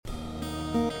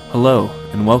Hello,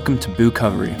 and welcome to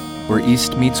Bookovery, where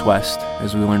East meets West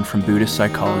as we learn from Buddhist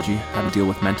psychology how to deal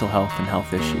with mental health and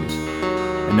health issues.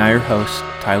 And now your host,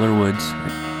 Tyler Woods.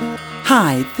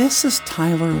 Hi, this is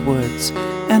Tyler Woods,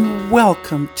 and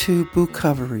welcome to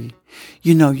Bookovery.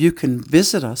 You know, you can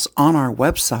visit us on our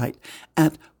website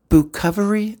at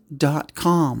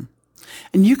bookovery.com,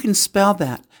 and you can spell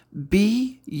that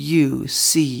Bucovery,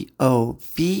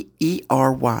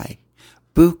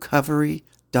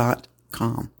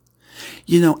 bookovery.com.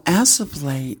 You know, as of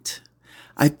late,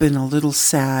 I've been a little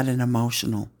sad and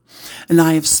emotional, and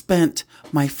I have spent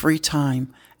my free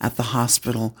time at the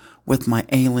hospital with my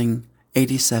ailing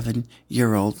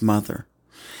 87-year-old mother.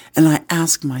 And I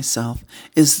ask myself,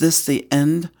 is this the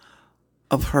end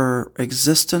of her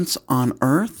existence on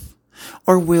earth,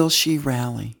 or will she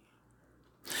rally?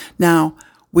 Now,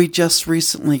 we just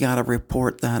recently got a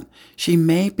report that she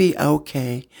may be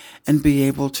okay and be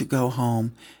able to go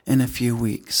home in a few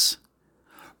weeks.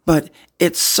 But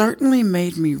it certainly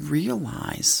made me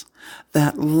realize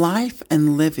that life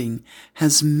and living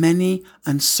has many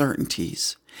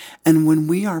uncertainties. And when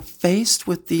we are faced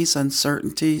with these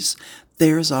uncertainties,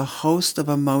 there's a host of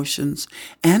emotions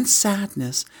and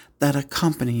sadness that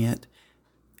accompany it.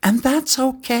 And that's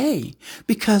okay,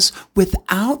 because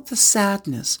without the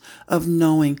sadness of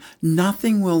knowing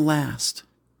nothing will last,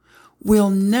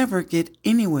 we'll never get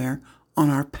anywhere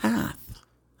on our path.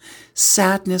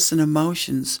 Sadness and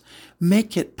emotions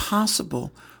make it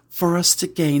possible for us to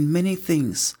gain many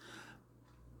things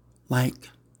like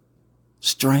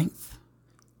strength,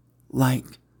 like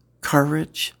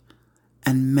courage,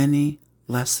 and many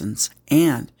lessons.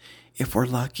 And if we're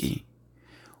lucky,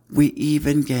 we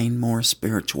even gain more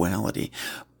spirituality.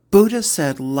 Buddha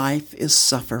said life is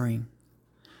suffering.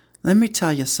 Let me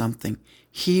tell you something.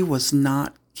 He was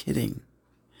not kidding.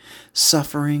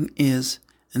 Suffering is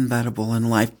inevitable in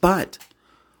life, but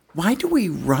why do we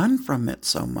run from it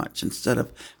so much instead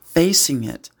of facing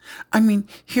it? I mean,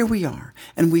 here we are,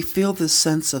 and we feel this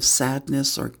sense of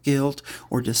sadness or guilt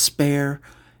or despair,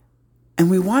 and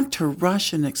we want to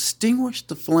rush and extinguish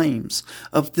the flames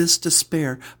of this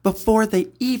despair before they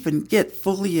even get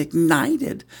fully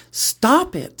ignited.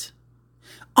 Stop it.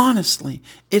 Honestly,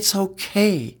 it's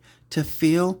okay to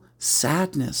feel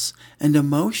sadness and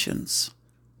emotions.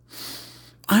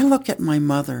 I look at my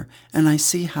mother and I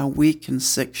see how weak and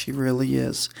sick she really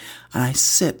is. And I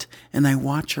sit and I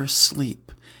watch her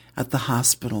sleep at the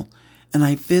hospital, and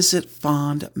I visit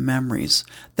fond memories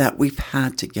that we've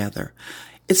had together.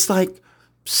 It's like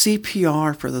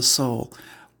CPR for the soul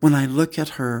when I look at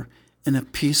her in a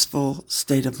peaceful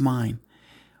state of mind.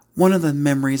 One of the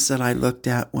memories that I looked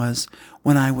at was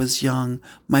when I was young,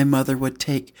 my mother would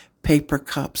take paper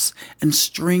cups and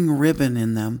string ribbon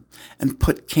in them and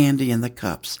put candy in the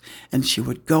cups. And she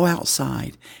would go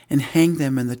outside and hang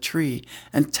them in the tree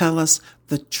and tell us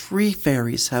the tree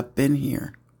fairies have been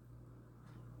here.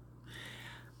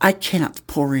 I can't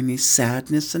pour any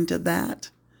sadness into that.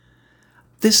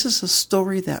 This is a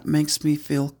story that makes me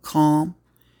feel calm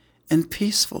and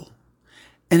peaceful.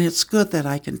 And it's good that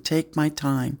I can take my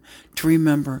time to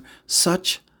remember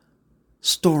such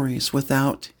stories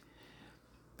without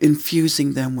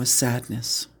infusing them with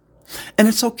sadness. And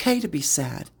it's okay to be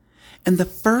sad. And the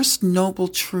first noble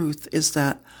truth is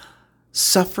that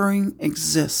suffering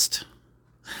exists.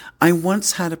 I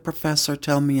once had a professor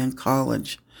tell me in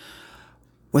college,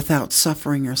 without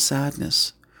suffering or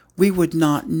sadness, we would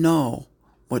not know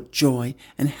what joy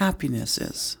and happiness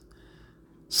is.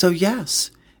 So yes,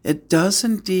 it does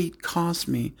indeed cause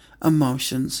me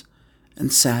emotions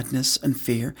and sadness and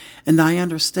fear. And I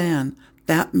understand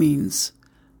that means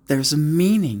there's a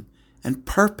meaning and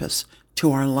purpose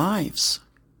to our lives.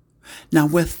 Now,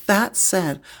 with that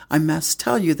said, I must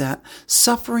tell you that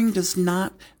suffering does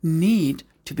not need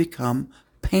to become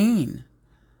pain.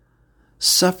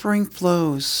 Suffering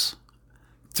flows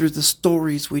through the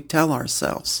stories we tell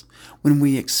ourselves when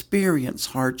we experience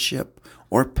hardship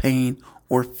or pain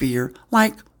or fear,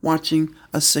 like watching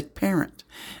a sick parent.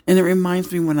 And it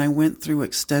reminds me when I went through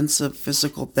extensive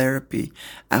physical therapy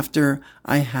after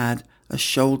I had a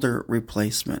shoulder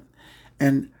replacement.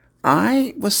 And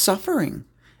I was suffering.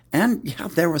 And yeah,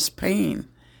 there was pain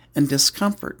and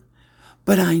discomfort.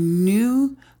 But I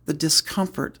knew the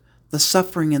discomfort, the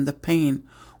suffering, and the pain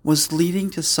was leading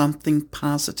to something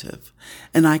positive.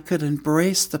 And I could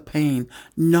embrace the pain,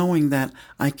 knowing that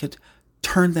I could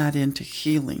turn that into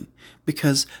healing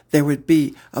because there would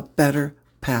be a better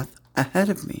path ahead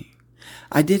of me.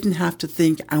 I didn't have to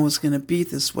think I was going to be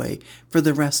this way for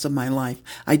the rest of my life.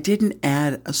 I didn't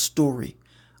add a story.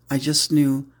 I just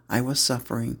knew I was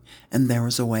suffering and there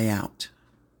was a way out.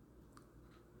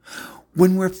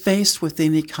 When we're faced with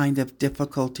any kind of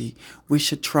difficulty, we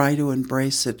should try to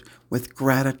embrace it with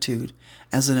gratitude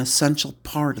as an essential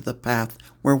part of the path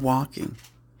we're walking.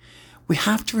 We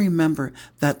have to remember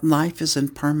that life is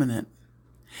impermanent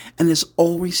and is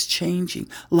always changing.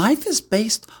 Life is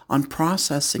based on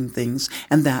processing things,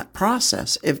 and that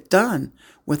process, if done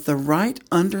with the right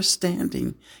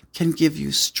understanding, can give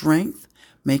you strength,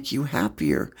 make you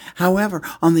happier. However,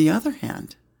 on the other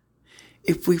hand,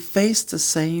 if we face the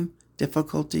same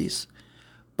difficulties,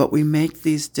 but we make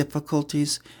these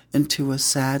difficulties into a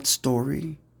sad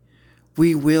story,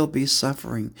 we will be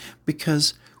suffering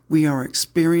because we are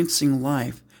experiencing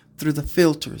life through the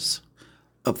filters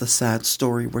of the sad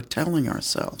story we're telling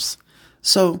ourselves.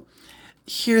 So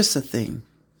here's the thing.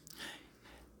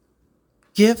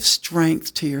 Give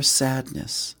strength to your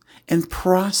sadness and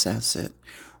process it,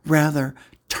 rather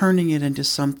turning it into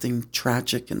something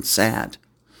tragic and sad.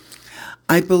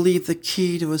 I believe the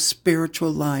key to a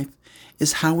spiritual life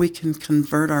is how we can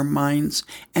convert our minds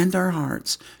and our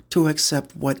hearts to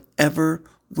accept whatever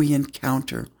we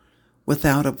encounter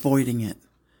without avoiding it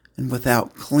and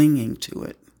without clinging to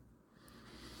it.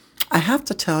 I have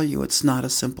to tell you, it's not a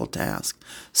simple task.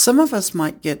 Some of us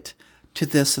might get to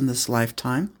this in this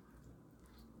lifetime,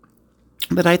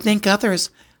 but I think others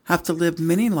have to live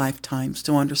many lifetimes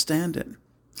to understand it.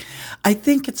 I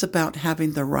think it's about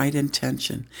having the right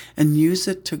intention and use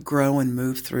it to grow and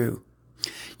move through.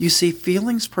 You see,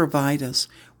 feelings provide us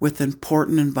with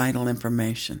important and vital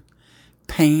information.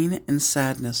 Pain and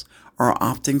sadness are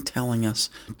often telling us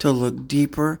to look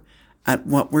deeper at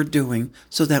what we're doing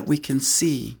so that we can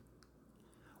see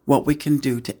what we can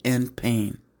do to end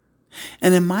pain.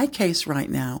 And in my case right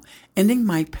now, ending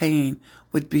my pain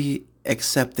would be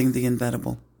accepting the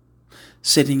inevitable.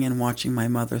 Sitting and watching my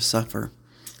mother suffer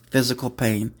physical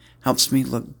pain helps me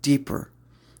look deeper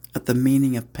at the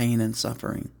meaning of pain and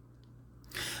suffering.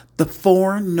 The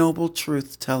Four Noble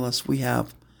Truths tell us we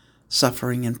have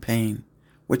suffering and pain,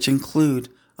 which include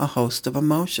a host of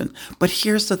emotion. But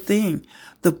here's the thing.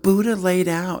 The Buddha laid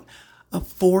out a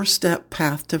 4-step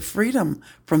path to freedom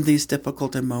from these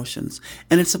difficult emotions.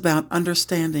 And it's about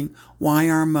understanding why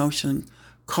our emotions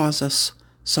cause us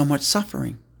so much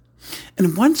suffering.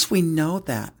 And once we know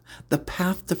that, the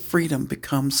path to freedom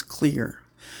becomes clear.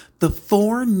 The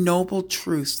Four Noble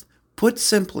Truths, put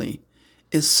simply,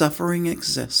 is suffering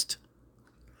exists.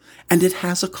 And it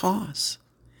has a cause.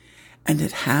 And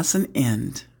it has an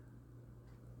end.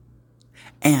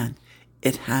 And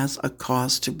it has a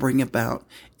cause to bring about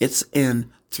its end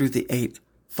through the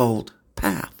Eightfold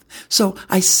Path. So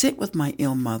I sit with my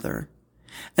ill mother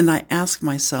and I ask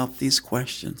myself these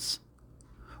questions,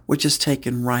 which is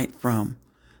taken right from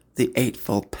the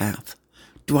Eightfold Path.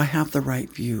 Do I have the right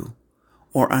view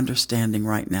or understanding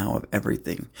right now of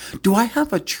everything? Do I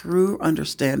have a true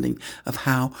understanding of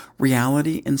how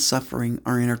reality and suffering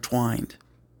are intertwined?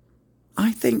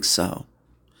 I think so.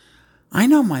 I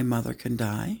know my mother can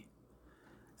die,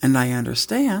 and I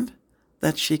understand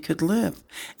that she could live.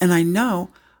 And I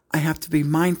know I have to be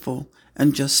mindful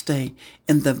and just stay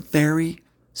in the very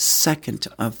second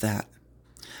of that.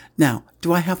 Now,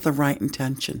 do I have the right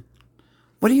intention?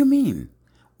 What do you mean?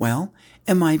 Well,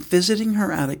 am I visiting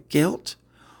her out of guilt,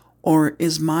 or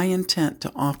is my intent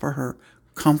to offer her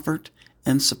comfort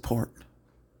and support?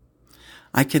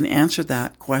 I can answer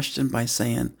that question by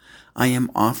saying I am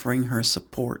offering her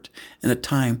support in a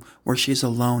time where she's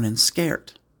alone and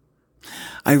scared.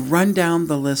 I run down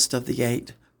the list of the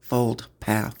Eightfold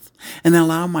Path and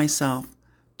allow myself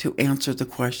to answer the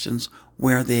questions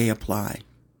where they apply.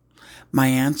 My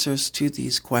answers to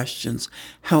these questions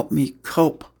help me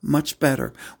cope much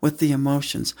better with the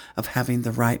emotions of having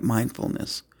the right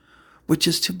mindfulness, which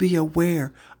is to be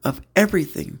aware of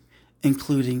everything,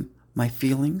 including my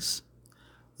feelings,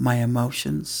 my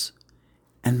emotions,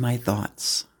 and my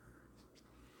thoughts.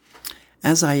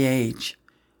 As I age,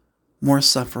 more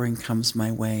suffering comes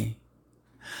my way.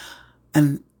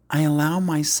 And I allow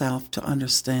myself to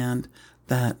understand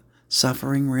that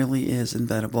suffering really is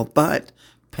inevitable, but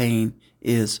pain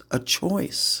is a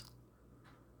choice.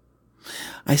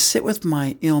 I sit with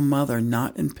my ill mother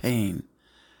not in pain,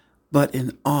 but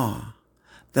in awe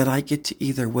that I get to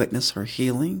either witness her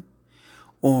healing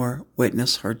or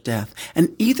witness her death.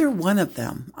 And either one of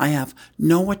them, I have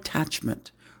no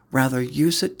attachment, rather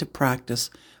use it to practice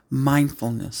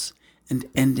mindfulness and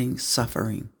ending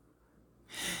suffering.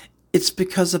 It's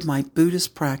because of my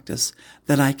Buddhist practice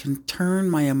that I can turn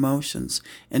my emotions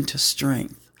into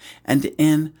strength and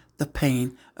end the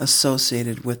pain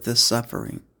associated with this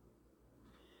suffering.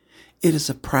 It is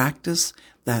a practice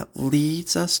that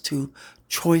leads us to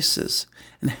choices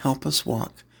and help us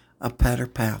walk a better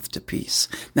path to peace.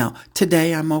 Now,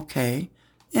 today I'm okay,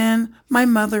 and my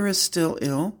mother is still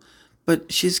ill,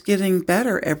 but she's getting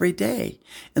better every day.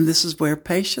 And this is where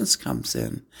patience comes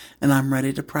in. And I'm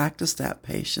ready to practice that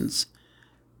patience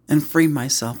and free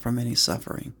myself from any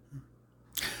suffering.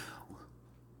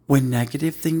 When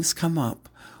negative things come up,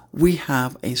 we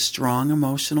have a strong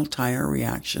emotional tire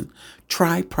reaction.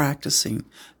 Try practicing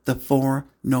the 4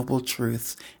 Noble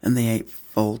Truths and the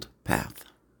Eightfold Path.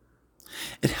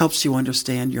 It helps you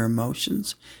understand your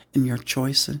emotions and your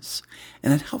choices,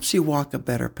 and it helps you walk a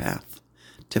better path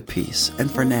to peace. And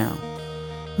for now,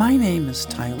 my name is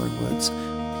Tyler Woods,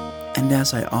 and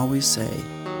as I always say,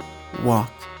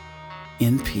 walk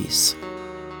in peace.